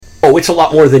Oh, it's a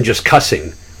lot more than just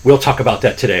cussing. We'll talk about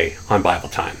that today on Bible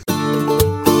Time.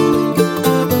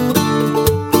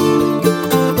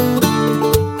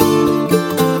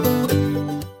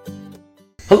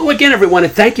 Hello again, everyone,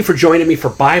 and thank you for joining me for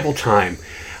Bible Time.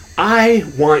 I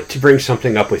want to bring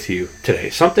something up with you today,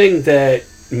 something that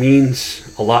means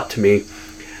a lot to me,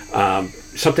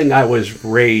 something I was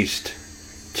raised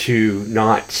to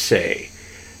not say,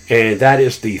 and that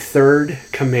is the third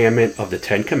commandment of the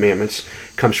Ten Commandments.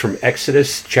 It comes from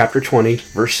Exodus chapter 20,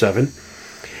 verse 7,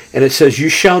 and it says, "You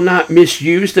shall not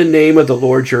misuse the name of the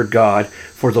Lord your God,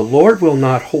 for the Lord will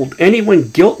not hold anyone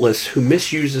guiltless who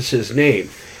misuses his name."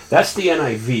 That's the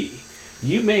NIV.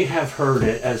 You may have heard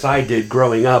it, as I did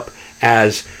growing up,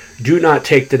 as "do not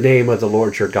take the name of the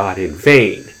Lord your God in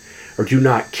vain," or "do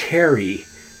not carry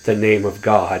the name of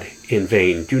God in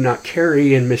vain." Do not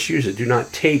carry and misuse it. Do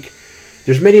not take.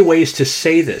 There's many ways to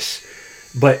say this,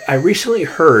 but I recently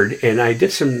heard, and I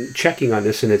did some checking on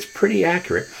this, and it's pretty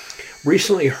accurate.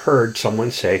 Recently heard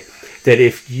someone say that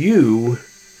if you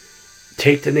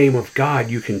take the name of God,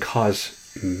 you can cause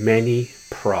many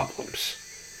problems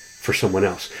for someone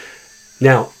else.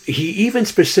 Now, he even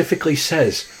specifically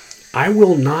says, "I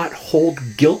will not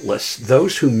hold guiltless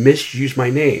those who misuse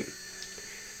my name."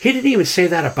 He didn't even say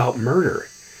that about murder.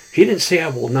 He didn't say, I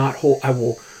will not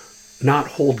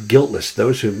hold guiltless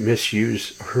those who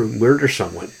misuse or who murder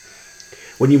someone.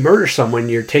 When you murder someone,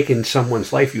 you're taking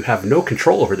someone's life. You have no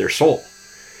control over their soul.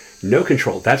 No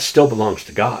control. That still belongs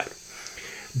to God.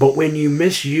 But when you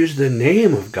misuse the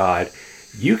name of God,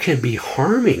 you can be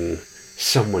harming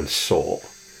someone's soul.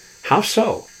 How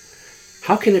so?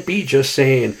 How can it be just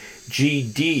saying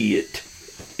GD it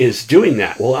is doing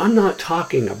that? Well, I'm not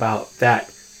talking about that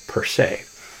per se.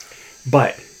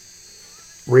 But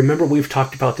remember, we've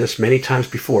talked about this many times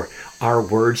before. Our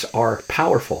words are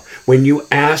powerful. When you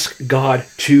ask God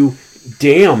to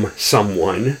damn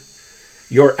someone,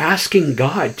 you're asking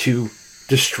God to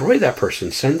destroy that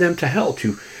person, send them to hell,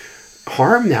 to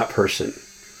harm that person.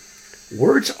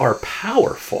 Words are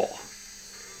powerful.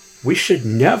 We should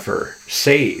never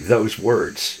say those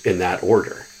words in that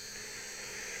order.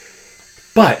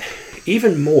 But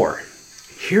even more,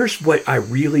 here's what I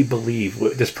really believe.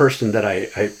 This person that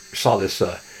I saw this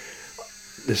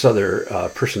other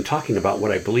person talking about,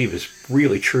 what I believe is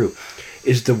really true,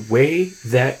 is the way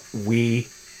that we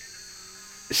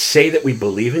say that we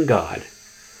believe in God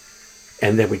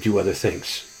and then we do other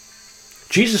things.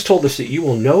 Jesus told us that you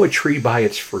will know a tree by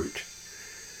its fruit.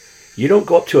 You don't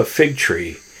go up to a fig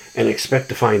tree and expect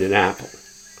to find an apple.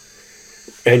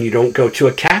 And you don't go to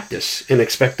a cactus and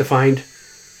expect to find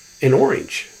an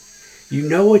orange. You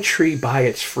know a tree by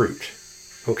its fruit.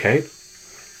 Okay?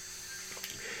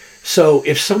 So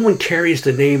if someone carries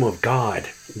the name of God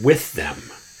with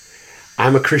them,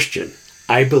 I'm a Christian.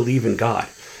 I believe in God.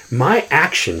 My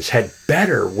actions had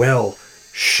better well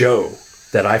show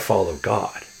that I follow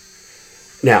God.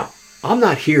 Now, I'm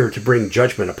not here to bring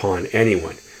judgment upon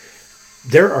anyone.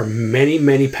 There are many,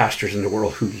 many pastors in the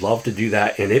world who love to do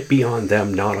that, and it be on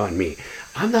them, not on me.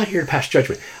 I'm not here to pass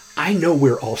judgment. I know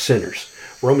we're all sinners.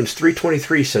 Romans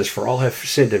 3:23 says, "For all have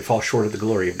sinned and fall short of the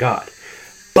glory of God."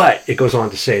 But it goes on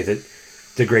to say that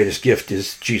the greatest gift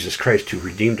is Jesus Christ, who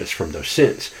redeemed us from those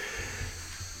sins.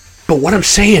 But what I'm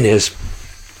saying is,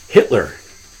 Hitler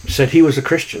said he was a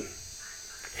Christian.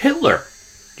 Hitler.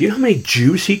 Do you know how many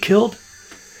Jews he killed?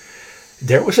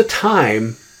 There was a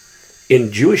time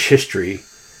in Jewish history,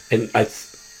 and a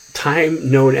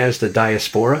time known as the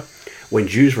diaspora, when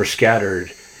Jews were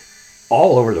scattered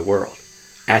all over the world.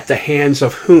 At the hands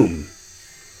of whom?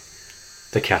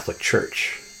 The Catholic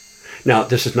Church. Now,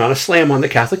 this is not a slam on the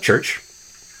Catholic Church.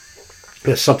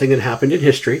 It's something that happened in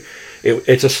history.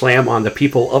 It's a slam on the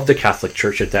people of the Catholic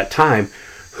Church at that time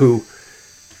who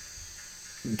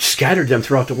scattered them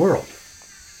throughout the world.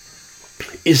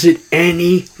 Is it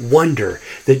any wonder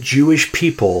that Jewish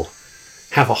people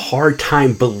have a hard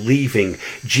time believing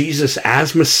Jesus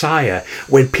as Messiah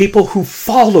when people who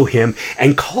follow him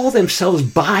and call themselves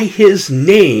by his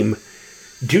name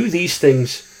do these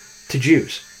things to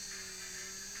Jews?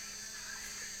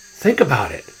 Think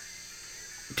about it.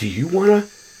 Do you want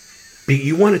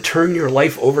to turn your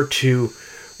life over to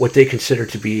what they consider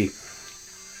to be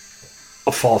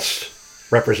a false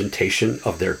representation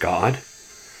of their God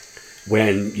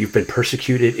when you've been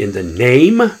persecuted in the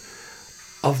name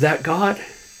of that God?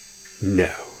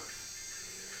 No.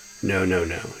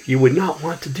 You would not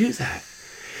want to do that.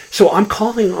 So I'm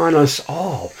calling on us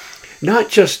all, not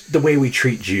just the way we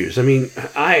treat Jews. I mean,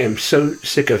 I am so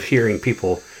sick of hearing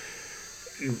people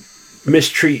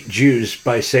mistreat Jews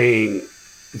by saying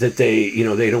that they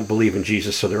don't believe in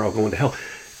Jesus, so they're all going to hell.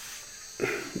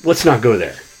 Let's not go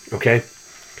there. Okay?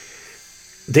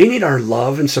 They need our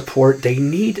love and support. They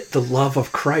need the love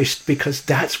of Christ because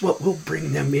that's what will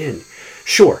bring them in.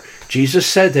 Sure, Jesus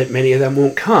said that many of them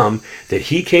won't come, that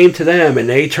he came to them and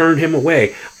they turned him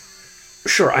away.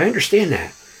 Sure, I understand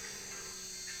that.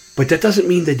 But that doesn't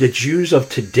mean that the Jews of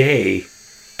today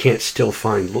can't still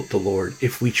find the Lord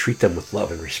if we treat them with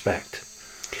love and respect.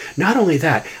 Not only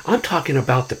that, I'm talking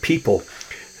about the people.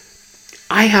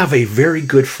 I have a very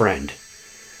good friend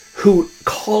who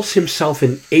calls himself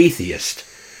an atheist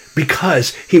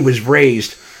because he was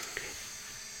raised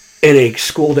in a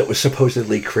school that was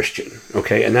supposedly Christian.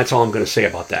 Okay, and that's all I'm going to say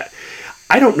about that.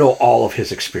 I don't know all of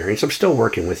his experience. I'm still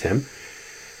working with him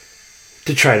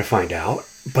to try to find out.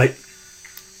 But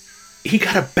he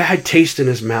got a bad taste in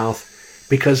his mouth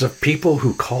because of people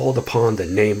who called upon the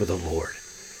name of the Lord.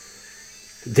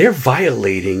 They're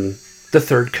violating the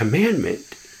third commandment,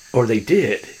 or they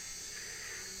did,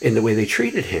 in the way they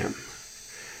treated him.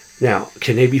 Now,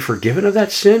 can they be forgiven of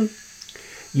that sin?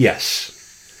 Yes.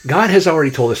 God has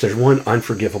already told us there's one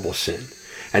unforgivable sin,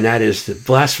 and that is the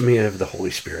blasphemy of the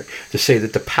Holy Spirit, to say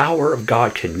that the power of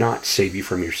God cannot save you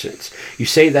from your sins. You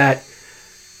say that,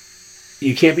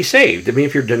 you can't be saved. I mean,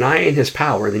 if you're denying his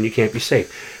power, then you can't be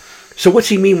saved. So what's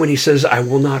he mean when he says, I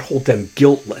will not hold them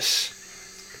guiltless?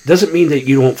 Doesn't mean that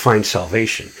you won't find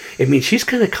salvation. It means he's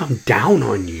going to come down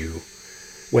on you,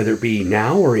 whether it be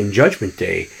now or in Judgment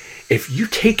Day, if you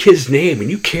take his name and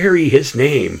you carry his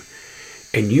name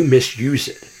and you misuse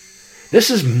it. This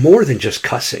is more than just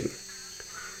cussing.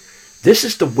 This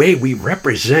is the way we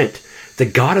represent the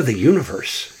God of the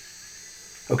universe.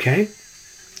 Okay?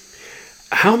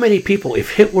 How many people,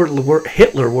 if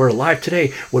Hitler were alive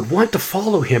today, would want to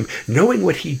follow him knowing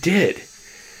what he did?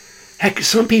 Heck,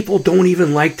 some people don't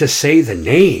even like to say the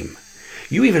name.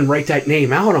 You even write that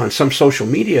name out on some social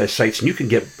media sites and you can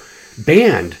get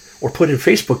banned or put in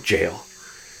Facebook jail.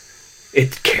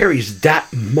 It carries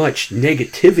that much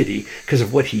negativity because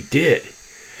of what he did.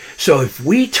 So if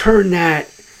we turn that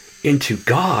into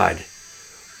God,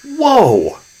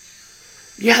 whoa!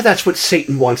 Yeah, that's what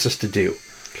Satan wants us to do.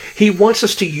 He wants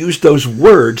us to use those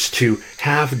words to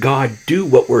have God do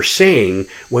what we're saying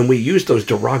when we use those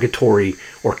derogatory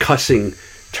or cussing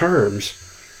terms.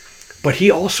 But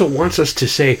he also wants us to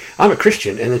say, I'm a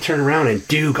Christian, and then turn around and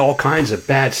do all kinds of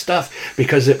bad stuff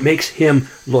because it makes him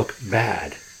look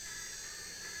bad.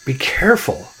 Be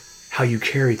careful how you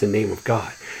carry the name of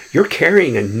God. You're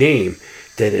carrying a name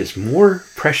that is more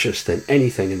precious than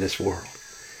anything in this world.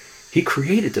 He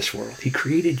created this world. He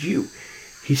created you.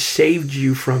 He saved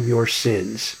you from your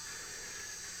sins.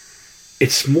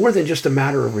 It's more than just a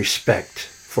matter of respect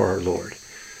for our Lord.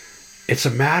 It's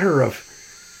a matter of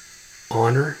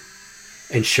honor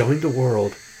and showing the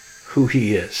world who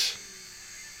he is.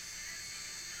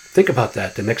 Think about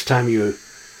that the next time you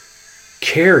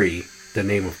carry the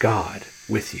name of God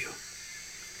with you.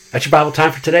 That's your Bible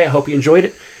time for today. I hope you enjoyed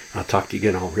it. I'll talk to you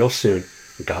again all real soon.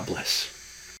 God bless.